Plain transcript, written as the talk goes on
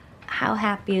how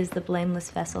happy is the blameless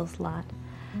vessel's lot.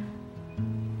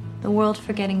 The world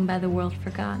forgetting by the world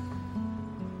forgot.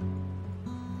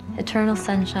 Eternal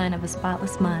sunshine of a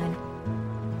spotless mind.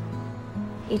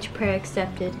 Each prayer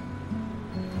accepted,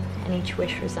 and each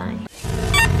wish resigned.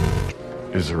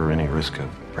 Is there any risk of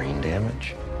brain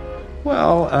damage?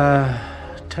 Well,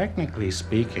 technically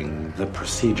speaking, the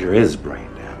procedure is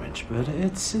brain damage, but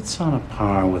it's on a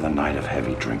par with a night of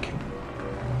heavy drinking.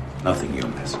 Nothing you'll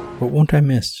miss. What won't I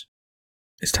miss?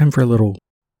 It's time for a little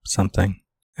something.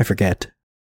 I forget.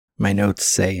 My notes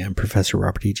say I'm Professor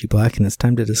Robert E.G. Black, and it's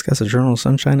time to discuss Eternal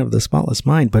Sunshine of the Spotless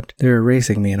Mind, but they're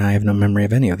erasing me and I have no memory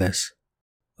of any of this.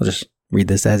 I'll just read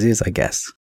this as is, I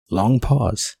guess. Long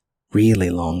pause. Really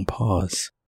long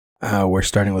pause. We're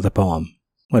starting with a poem.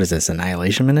 What is this,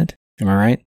 Annihilation Minute? Am I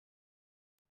right?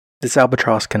 This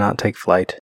albatross cannot take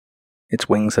flight. Its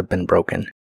wings have been broken.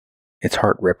 Its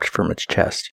heart ripped from its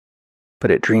chest. But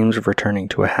it dreams of returning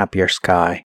to a happier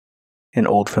sky. An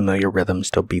old familiar rhythm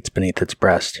still beats beneath its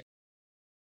breast.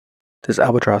 This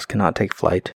albatross cannot take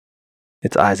flight.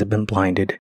 Its eyes have been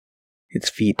blinded. Its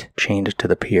feet chained to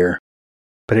the pier.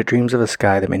 But it dreams of a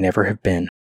sky that may never have been.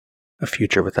 A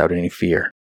future without any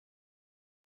fear.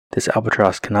 This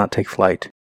albatross cannot take flight.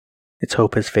 Its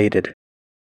hope has faded.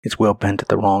 Its will bent at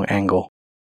the wrong angle.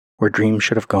 Where dreams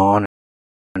should have gone,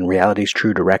 and reality's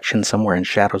true direction somewhere in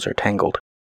shadows are tangled.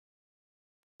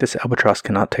 This albatross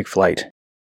cannot take flight.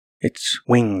 Its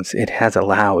wings it has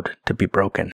allowed to be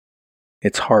broken.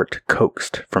 Its heart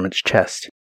coaxed from its chest.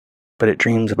 But it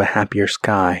dreams of a happier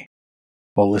sky,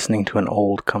 while listening to an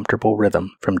old, comfortable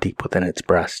rhythm from deep within its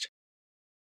breast.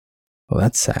 Well,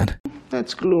 that's sad.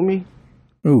 That's gloomy.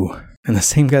 Ooh, and the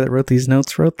same guy that wrote these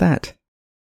notes wrote that.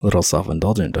 A little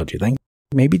self-indulgent, don't you think?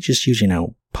 Maybe just use,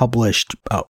 published...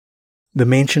 The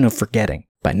Mansion of Forgetting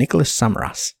by Nicholas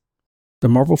Samaras. The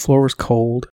marble floor was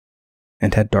cold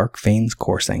and had dark veins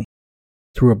coursing.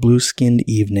 Through a blue-skinned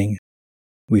evening,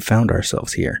 we found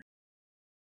ourselves here.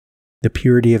 The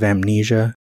purity of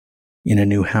amnesia in a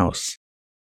new house.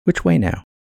 Which way now?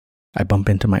 I bump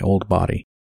into my old body.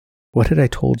 What had I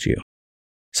told you?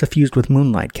 Suffused with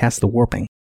moonlight cast the warping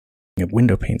of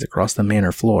window panes across the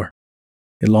manor floor.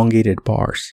 Elongated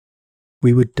bars.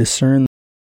 We would discern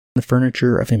the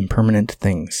furniture of impermanent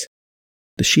things.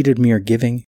 The sheeted mirror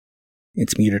giving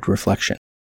its muted reflection.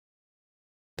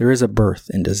 There is a birth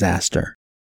in disaster.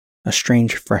 A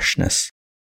strange freshness.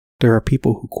 There are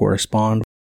people who correspond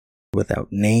without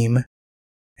name,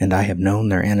 and I have known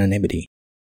their anonymity.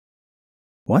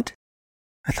 What?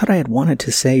 I thought I had wanted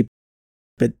to say,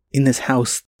 but in this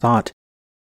house, thought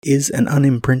is an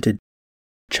unimprinted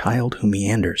child who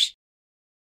meanders.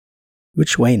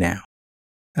 Which way now?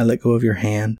 I let go of your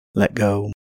hand, let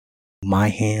go. My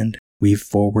hand, weave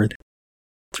forward,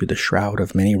 through the shroud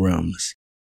of many rooms,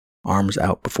 arms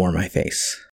out before my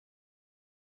face.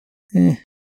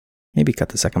 Maybe cut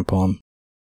the second poem.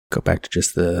 Go back to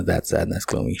just the that sad and that's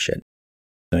gloomy shit.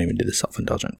 Don't even do the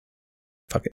self-indulgent.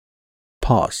 Fuck it.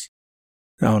 Pause.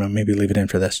 Oh no, maybe leave it in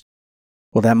for this.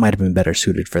 Well, that might have been better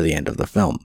suited for the end of the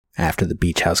film, after the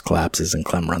beach house collapses and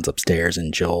Clem runs upstairs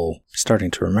and Joel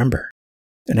starting to remember.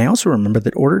 And I also remember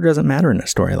that order doesn't matter in a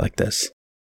story like this.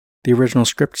 The original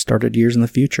script started years in the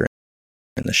future.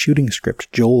 In the shooting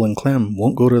script, Joel and Clem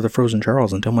won't go to the Frozen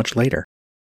Charles until much later.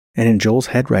 And in Joel's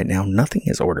head right now, nothing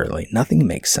is orderly. Nothing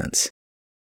makes sense.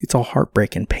 It's all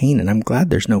heartbreak and pain, and I'm glad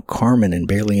there's no Carmen and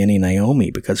barely any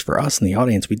Naomi, because for us in the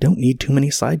audience, we don't need too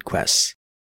many side quests.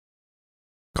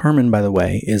 Carmen, by the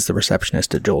way, is the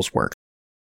receptionist at Joel's work.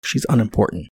 She's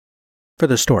unimportant. For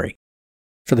the story.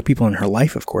 For the people in her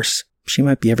life, of course, she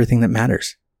might be everything that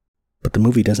matters. But the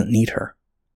movie doesn't need her.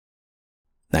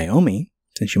 Naomi,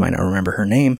 since you might not remember her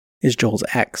name, is Joel's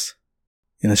ex.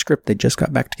 In the script, they just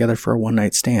got back together for a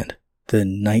one-night stand. The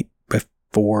night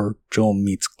before Joel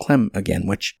meets Clem again,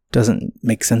 which doesn't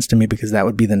make sense to me because that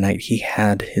would be the night he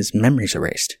had his memories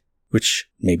erased. Which,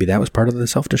 maybe that was part of the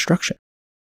self-destruction.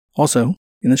 Also,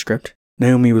 in the script,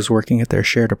 Naomi was working at their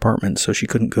shared apartment, so she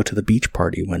couldn't go to the beach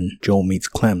party when Joel meets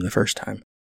Clem the first time.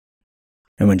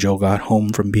 And when Joel got home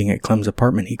from being at Clem's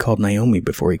apartment, he called Naomi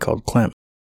before he called Clem.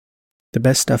 The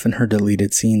best stuff in her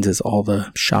deleted scenes is all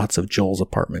the shots of Joel's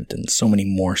apartment and so many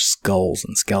more skulls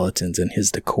and skeletons in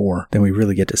his decor than we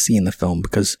really get to see in the film,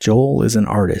 because Joel is an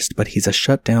artist, but he's a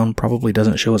shutdown, probably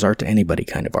doesn't show his art to anybody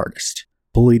kind of artist.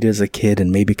 Bullied as a kid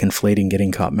and maybe conflating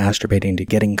getting caught masturbating to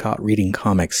getting caught reading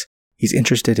comics, he's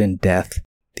interested in death,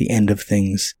 the end of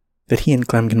things. That he and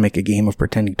Clem can make a game of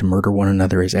pretending to murder one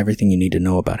another is everything you need to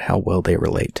know about how well they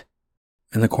relate.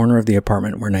 And the corner of the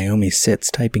apartment where Naomi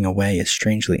sits typing away is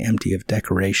strangely empty of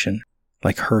decoration,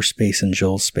 like her space and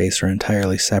Joel's space are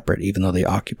entirely separate even though they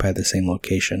occupy the same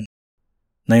location.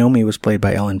 Naomi was played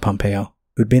by Ellen Pompeo,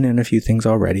 who'd been in a few things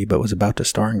already but was about to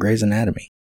star in Grey's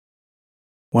Anatomy.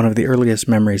 One of the earliest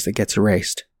memories that gets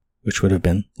erased, which would have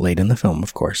been late in the film,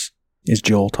 of course, is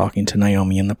Joel talking to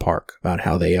Naomi in the park about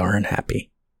how they are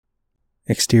unhappy.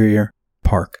 Exterior,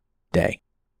 park, day.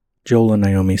 Joel and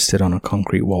Naomi sit on a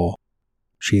concrete wall.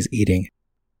 She's eating.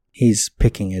 He's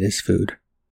picking at his food.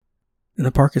 And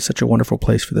the park is such a wonderful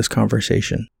place for this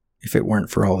conversation, if it weren't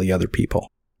for all the other people,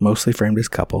 mostly framed as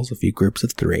couples, a few groups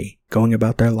of 3, going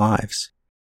about their lives.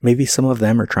 Maybe some of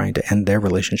them are trying to end their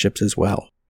relationships as well,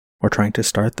 or trying to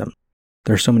start them.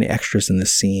 There are so many extras in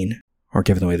this scene, or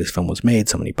given the way this film was made,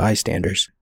 so many bystanders,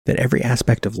 that every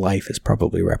aspect of life is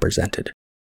probably represented.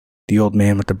 The old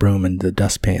man with the broom and the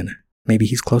dustpan, maybe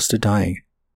he's close to dying.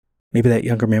 Maybe that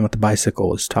younger man with the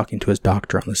bicycle is talking to his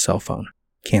doctor on the cell phone.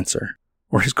 Cancer.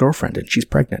 Or his girlfriend and she's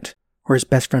pregnant. Or his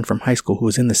best friend from high school who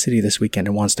was in the city this weekend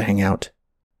and wants to hang out.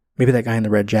 Maybe that guy in the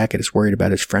red jacket is worried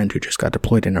about his friend who just got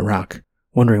deployed in Iraq,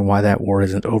 wondering why that war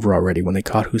isn't over already when they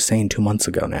caught Hussein 2 months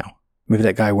ago now. Maybe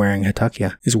that guy wearing a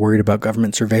takya is worried about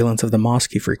government surveillance of the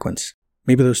mosque he frequents.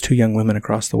 Maybe those 2 young women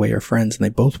across the way are friends and they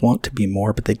both want to be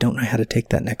more, but they don't know how to take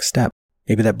that next step.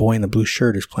 Maybe that boy in the blue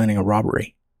shirt is planning a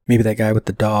robbery. Maybe that guy with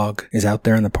the dog is out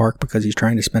there in the park because he's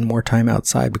trying to spend more time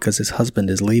outside because his husband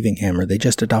is leaving him, or they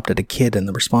just adopted a kid and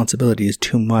the responsibility is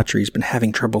too much, or he's been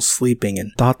having trouble sleeping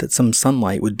and thought that some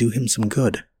sunlight would do him some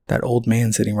good. That old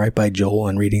man sitting right by Joel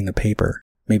and reading the paper.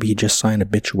 Maybe he just signed an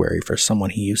obituary for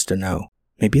someone he used to know.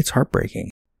 Maybe it's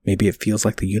heartbreaking. Maybe it feels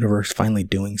like the universe finally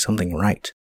doing something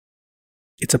right.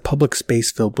 It's a public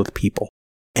space filled with people.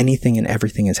 Anything and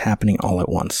everything is happening all at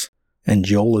once. And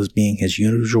Joel is being his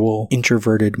usual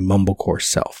introverted mumblecore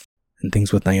self. And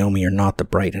things with Naomi are not the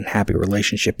bright and happy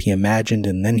relationship he imagined,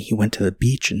 and then he went to the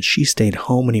beach and she stayed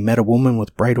home and he met a woman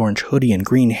with bright orange hoodie and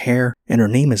green hair, and her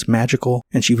name is Magical,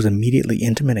 and she was immediately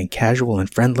intimate and casual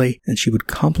and friendly, and she would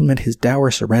compliment his dour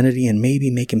serenity and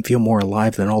maybe make him feel more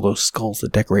alive than all those skulls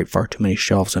that decorate far too many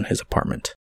shelves in his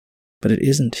apartment. But it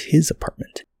isn't his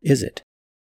apartment, is it?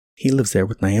 He lives there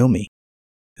with Naomi.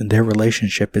 And their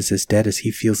relationship is as dead as he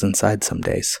feels inside some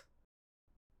days.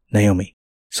 Naomi.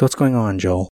 So what's going on,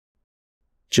 Joel?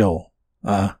 Joel.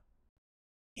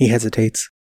 He hesitates.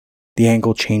 The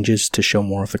angle changes to show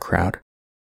more of the crowd.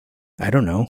 I don't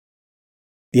know.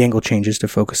 The angle changes to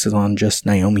focus on just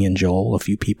Naomi and Joel. A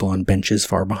few people on benches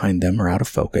far behind them are out of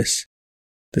focus.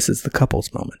 This is the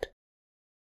couple's moment.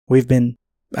 We've been,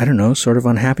 sort of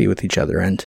unhappy with each other,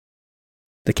 and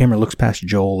the camera looks past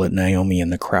Joel at Naomi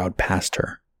and the crowd past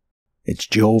her. It's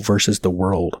Joel versus the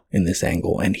world in this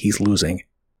angle, and he's losing.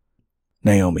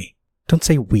 Naomi. Don't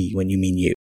say we when you mean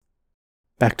you.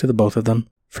 Back to the both of them,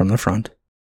 from the front.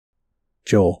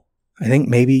 Joel. I think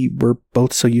maybe we're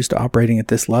both so used to operating at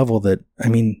this level that,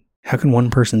 how can one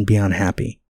person be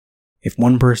unhappy? If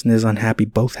one person is unhappy,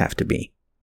 both have to be.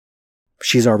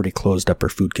 She's already closed up her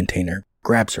food container,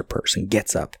 grabs her purse, and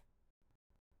gets up.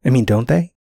 Don't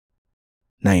they?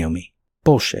 Naomi.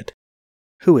 Bullshit.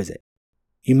 Who is it?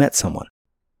 You met someone.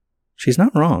 She's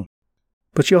not wrong.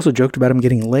 But she also joked about him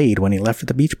getting laid when he left at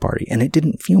the beach party, and it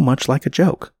didn't feel much like a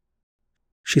joke.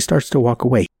 She starts to walk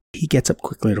away. He gets up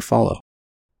quickly to follow.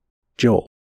 Joel.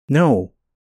 No.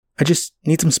 I just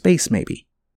need some space, maybe.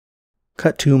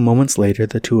 Cut to moments later,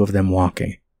 the 2 of them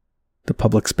walking. The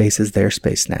public space is their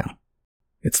space now.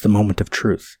 It's the moment of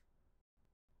truth.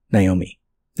 Naomi.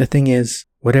 The thing is,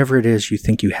 whatever it is you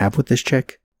think you have with this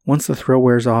chick, once the thrill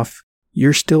wears off,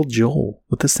 you're still Joel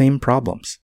with the same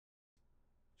problems.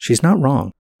 She's not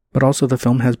wrong, but also the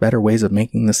film has better ways of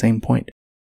making the same point.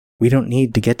 We don't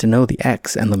need to get to know the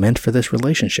ex and lament for this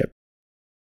relationship.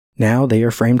 Now they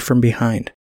are framed from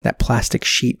behind, that plastic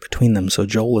sheet between them so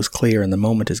Joel is clear and the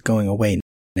moment is going away,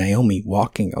 Naomi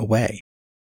walking away.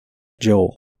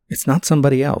 Joel. It's not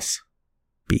somebody else.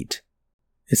 Beat.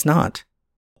 It's not.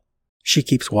 She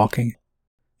keeps walking.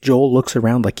 Joel looks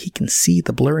around like he can see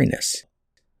the blurriness.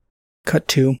 Cut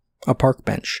to a park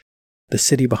bench. The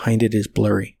city behind it is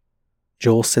blurry.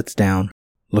 Joel sits down,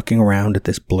 looking around at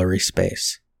this blurry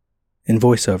space. In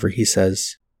voiceover, he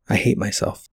says, I hate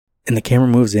myself. And the camera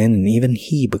moves in and even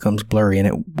he becomes blurry, and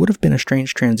it would have been a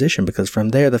strange transition because from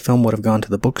there the film would have gone to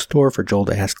the bookstore for Joel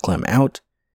to ask Clem out.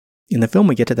 In the film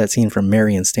we get to that scene from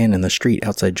Mary and Stan in the street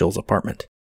outside Joel's apartment.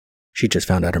 She just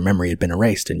found out her memory had been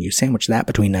erased, and you sandwich that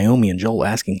between Naomi and Joel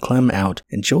asking Clem out,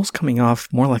 and Joel's coming off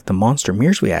more like the monster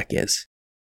Mierzwiak is.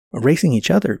 Erasing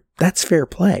each other, that's fair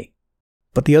play.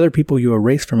 But the other people you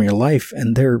erase from your life,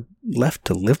 and they're left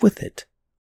to live with it.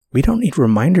 We don't need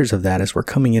reminders of that as we're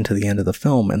coming into the end of the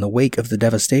film, in the wake of the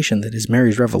devastation that is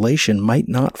Mary's revelation might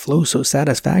not flow so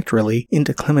satisfactorily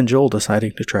into Clem and Joel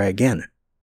deciding to try again.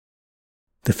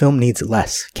 The film needs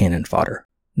less cannon fodder,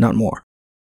 not more.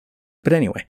 But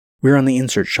anyway, we're on the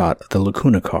insert shot of the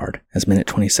Lacuna card as minute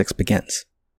 26 begins.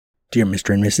 Dear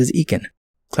Mr. and Mrs. Eakin,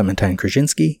 Clementine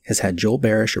Krasinski has had Joel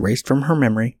Barish erased from her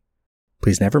memory.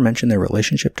 Please never mention their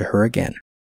relationship to her again.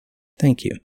 Thank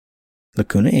you.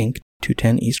 Lacuna Inc.,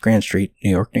 210 East Grand Street,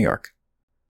 New York, New York.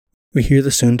 We hear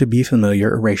the soon-to-be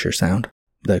familiar erasure sound,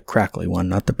 the crackly one,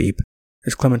 not the beep,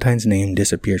 as Clementine's name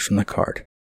disappears from the card.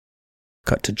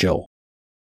 Cut to Joel.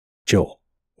 Joel.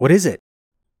 What is it?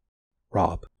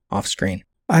 Rob. Off-screen.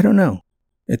 I don't know.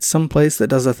 It's some place that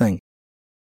does a thing.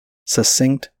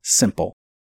 Succinct, simple.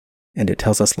 And it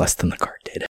tells us less than the card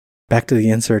did. Back to the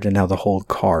insert, and now the whole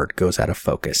card goes out of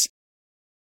focus.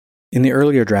 In the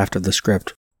earlier draft of the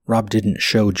script, Rob didn't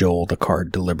show Joel the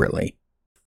card deliberately.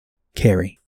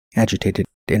 Carrie. Agitated,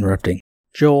 interrupting.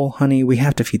 Joel, honey, we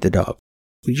have to feed the dog.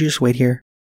 Will you just wait here?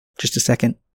 Just a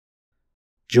second?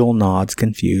 Joel nods,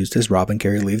 confused, as Rob and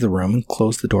Carrie leave the room and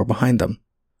close the door behind them.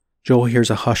 Joel hears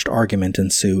a hushed argument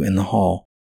ensue in the hall.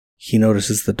 He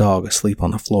notices the dog asleep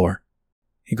on the floor.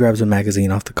 He grabs a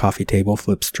magazine off the coffee table,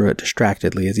 flips through it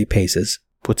distractedly as he paces,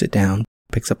 puts it down,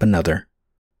 picks up another.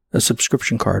 A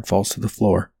subscription card falls to the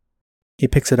floor. He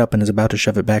picks it up and is about to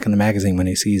shove it back in the magazine when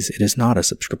he sees it is not a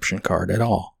subscription card at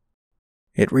all.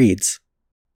 It reads,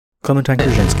 Clementine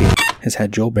Krasinski has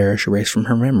had Joel Barish erased from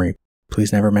her memory.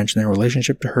 Please never mention their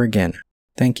relationship to her again.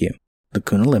 Thank you.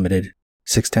 Lacuna Limited,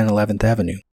 610 11th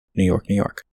Avenue, New York, New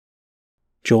York.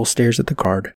 Joel stares at the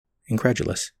card,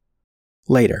 incredulous.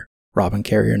 Later, Rob and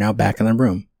Carrie are now back in the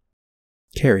room.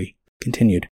 Carrie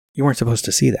continued, You weren't supposed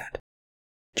to see that.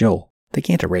 Joel, they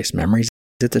can't erase memories.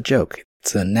 It's a joke.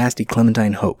 It's a nasty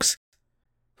Clementine hoax.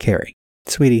 Carrie,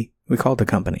 Sweetie, we called the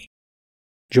company.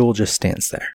 Joel just stands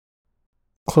there.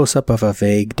 Close-up of a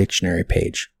vague dictionary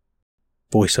page.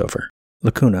 Voiceover.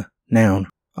 Lacuna. Noun.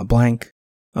 A blank.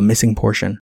 A missing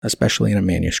portion, especially in a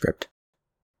manuscript.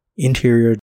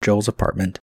 Interior, Joel's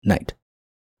apartment. Night.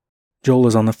 Joel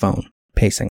is on the phone,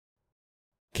 pacing.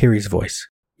 Carrie's voice.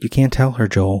 You can't tell her,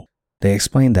 Joel. They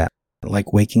explained that,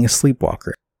 like waking a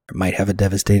sleepwalker. It might have a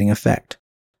devastating effect.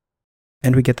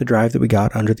 And we get the drive that we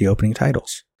got under the opening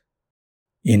titles.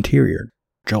 Interior,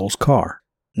 Joel's car.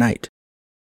 Night.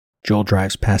 Joel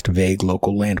drives past a vague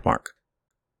local landmark.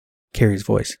 Carrie's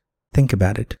voice. Think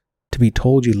about it. To be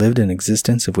told you lived an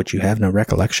existence of which you have no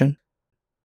recollection?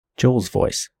 Joel's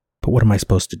voice. But what am I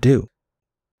supposed to do?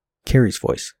 Carrie's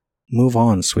voice. Move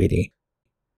on, sweetie.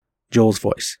 Joel's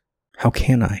voice. How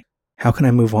can I? How can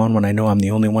I move on when I know I'm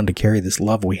the only one to carry this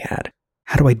love we had?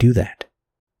 How do I do that?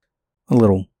 A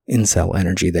little incel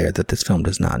energy there that this film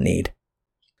does not need.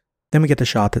 Then we get the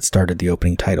shot that started the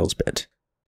opening titles bit.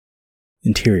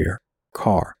 Interior,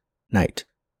 car, night.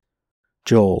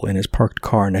 Joel in his parked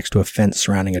car next to a fence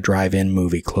surrounding a drive-in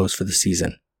movie closed for the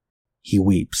season. He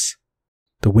weeps.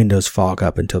 The windows fog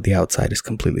up until the outside is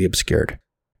completely obscured.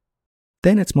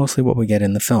 Then it's mostly what we get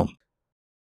in the film.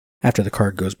 After the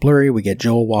card goes blurry, we get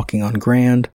Joel walking on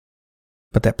Grand,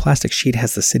 but that plastic sheet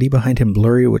has the city behind him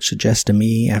blurry, which suggests to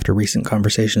me, after recent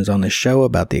conversations on this show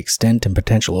about the extent and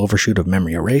potential overshoot of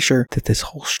memory erasure, that this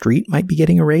whole street might be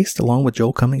getting erased along with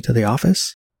Joel coming to the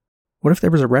office. What if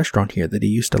there was a restaurant here that he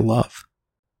used to love?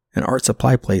 An art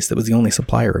supply place that was the only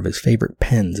supplier of his favorite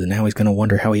pens, and now he's going to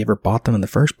wonder how he ever bought them in the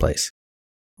first place.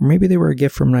 Or maybe they were a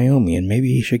gift from Naomi, and maybe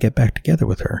he should get back together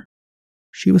with her.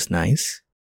 She was nice.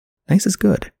 Nice is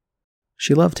good.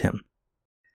 She loved him.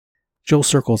 Joel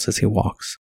circles as he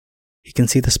walks. He can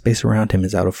see the space around him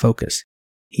is out of focus.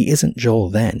 He isn't Joel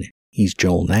then, he's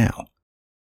Joel now.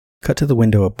 Cut to the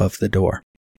window above the door.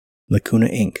 Lacuna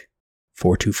Inc.,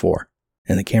 424,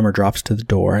 and the camera drops to the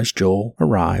door as Joel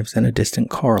arrives and a distant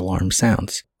car alarm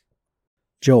sounds.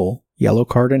 Joel, yellow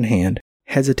card in hand,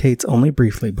 hesitates only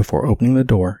briefly before opening the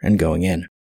door and going in.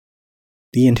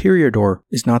 The interior door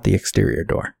is not the exterior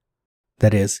door.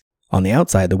 That is, on the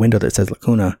outside the window that says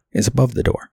Lacuna is above the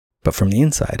door. But from the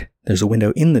inside, there's a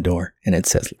window in the door and it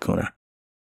says Lacuna,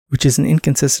 which is an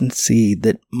inconsistency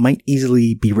that might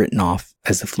easily be written off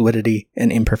as the fluidity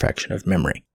and imperfection of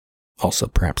memory. Also,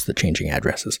 perhaps the changing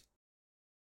addresses.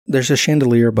 There's a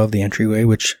chandelier above the entryway,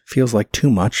 which feels like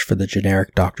too much for the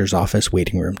generic doctor's office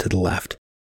waiting room to the left.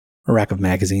 A rack of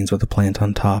magazines with a plant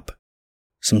on top.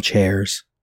 Some chairs.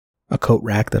 A coat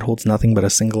rack that holds nothing but a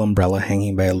single umbrella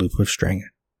hanging by a loop of string.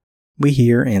 We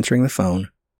hear, answering the phone,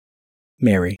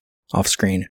 Mary.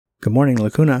 Off-screen. Good morning,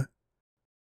 Lacuna.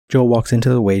 Joel walks into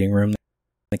the waiting room.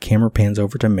 The camera pans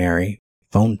over to Mary,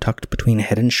 phone tucked between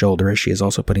head and shoulder as she is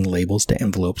also putting labels to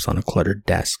envelopes on a cluttered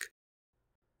desk.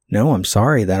 No, I'm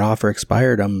sorry, that offer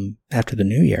expired, after the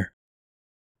new year.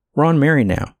 We're on Mary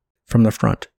now, from the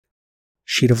front.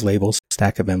 sheet of labels,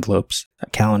 stack of envelopes, a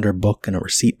calendar book and a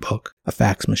receipt book, a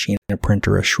fax machine, a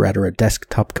printer, a shredder, a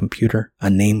desktop computer, a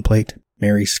nameplate,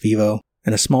 Mary's Fivo,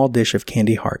 and a small dish of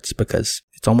candy hearts because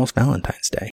it's almost Valentine's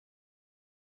Day.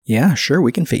 Yeah, sure,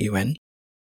 we can fit you in.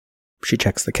 She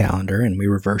checks the calendar and we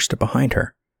reverse to behind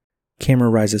her. Camera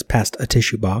rises past a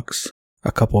tissue box,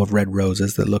 a couple of red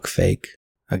roses that look fake,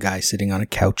 a guy sitting on a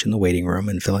couch in the waiting room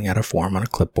and filling out a form on a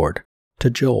clipboard, to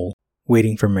Joel,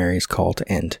 waiting for Mary's call to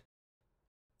end.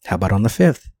 How about on the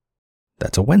 5th?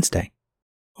 That's a Wednesday.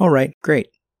 All right, great.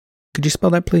 Could you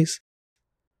spell that, please?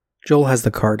 Joel has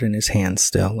the card in his hand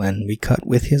still, and we cut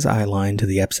with his eyeline to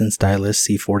the Epson Stylus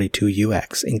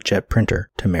C42UX inkjet printer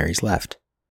to Mary's left.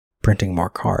 Printing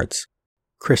more cards.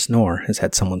 Chris Knorr has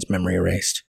had someone's memory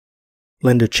erased.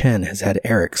 Linda Chen has had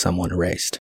Eric someone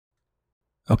erased.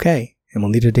 Okay, and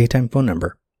we'll need a daytime phone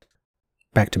number.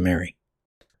 Back to Mary.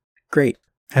 Great.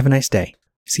 Have a nice day.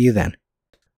 See you then.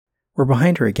 We're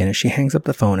behind her again as she hangs up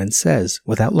the phone and says,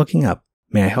 without looking up,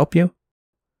 "May I help you?"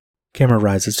 Camera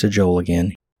rises to Joel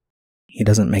again. He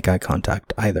doesn't make eye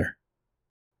contact either.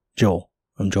 Joel.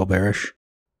 I'm Joel Barish.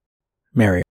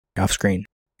 Mary. Off screen.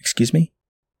 Excuse me?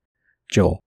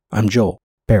 Joel. I'm Joel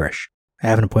Barish. I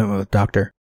have an appointment with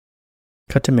Dr.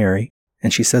 Cut to Mary,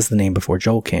 and she says the name before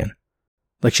Joel can.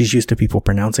 Like she's used to people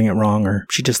pronouncing it wrong, or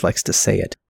she just likes to say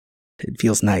it. It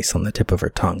feels nice on the tip of her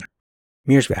tongue.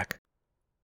 Miersback.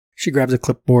 She grabs a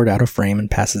clipboard out of frame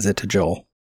and passes it to Joel.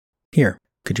 Here,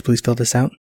 could you please fill this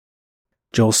out?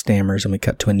 Joel stammers and we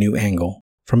cut to a new angle,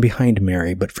 from behind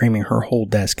Mary but framing her whole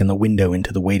desk and the window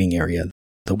into the waiting area,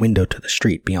 the window to the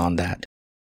street beyond that.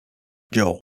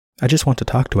 Joel. I just want to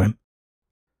talk to him.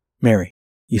 Mary.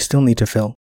 You still need to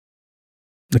fill.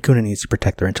 Lacuna needs to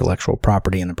protect their intellectual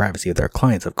property and the privacy of their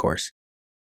clients, of course.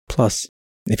 Plus,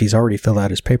 if he's already filled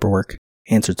out his paperwork,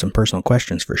 answered some personal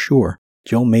questions for sure,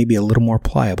 Joel may be a little more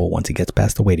pliable once he gets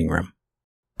past the waiting room.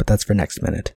 But that's for next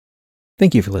minute.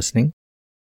 Thank you for listening.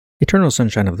 Eternal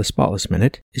Sunshine of the Spotless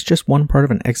Minute is just one part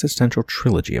of an existential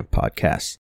trilogy of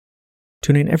podcasts.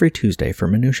 Tune in every Tuesday for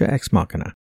Minutia Ex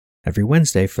Machina, every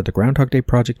Wednesday for the Groundhog Day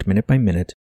Project Minute by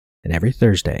Minute, and every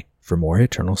Thursday for more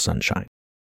Eternal Sunshine.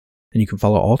 And you can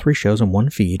follow all 3 shows on one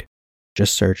feed.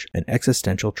 Just search an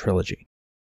existential trilogy.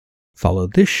 Follow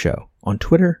this show on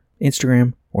Twitter,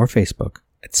 Instagram, or Facebook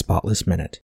at Spotless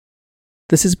Minute.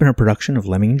 This has been a production of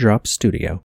Lemming Drops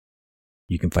Studio.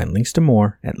 You can find links to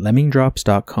more at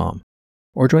lemmingdrops.com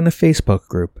or join the Facebook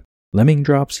group Lemming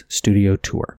Drops Studio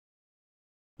Tour.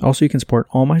 Also, you can support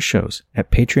all my shows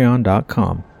at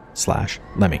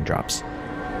patreon.com/lemmingdrops.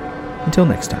 Until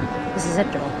next time. This is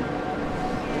it, Joel.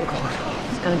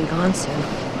 It's gonna be gone soon.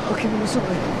 Okay, I'm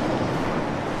sorry.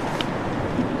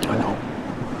 I know.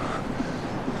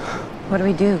 What do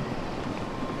we do?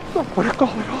 Look, we're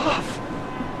going off.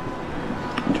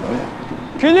 Enjoy it.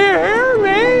 Can you hear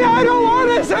me? I don't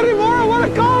want to say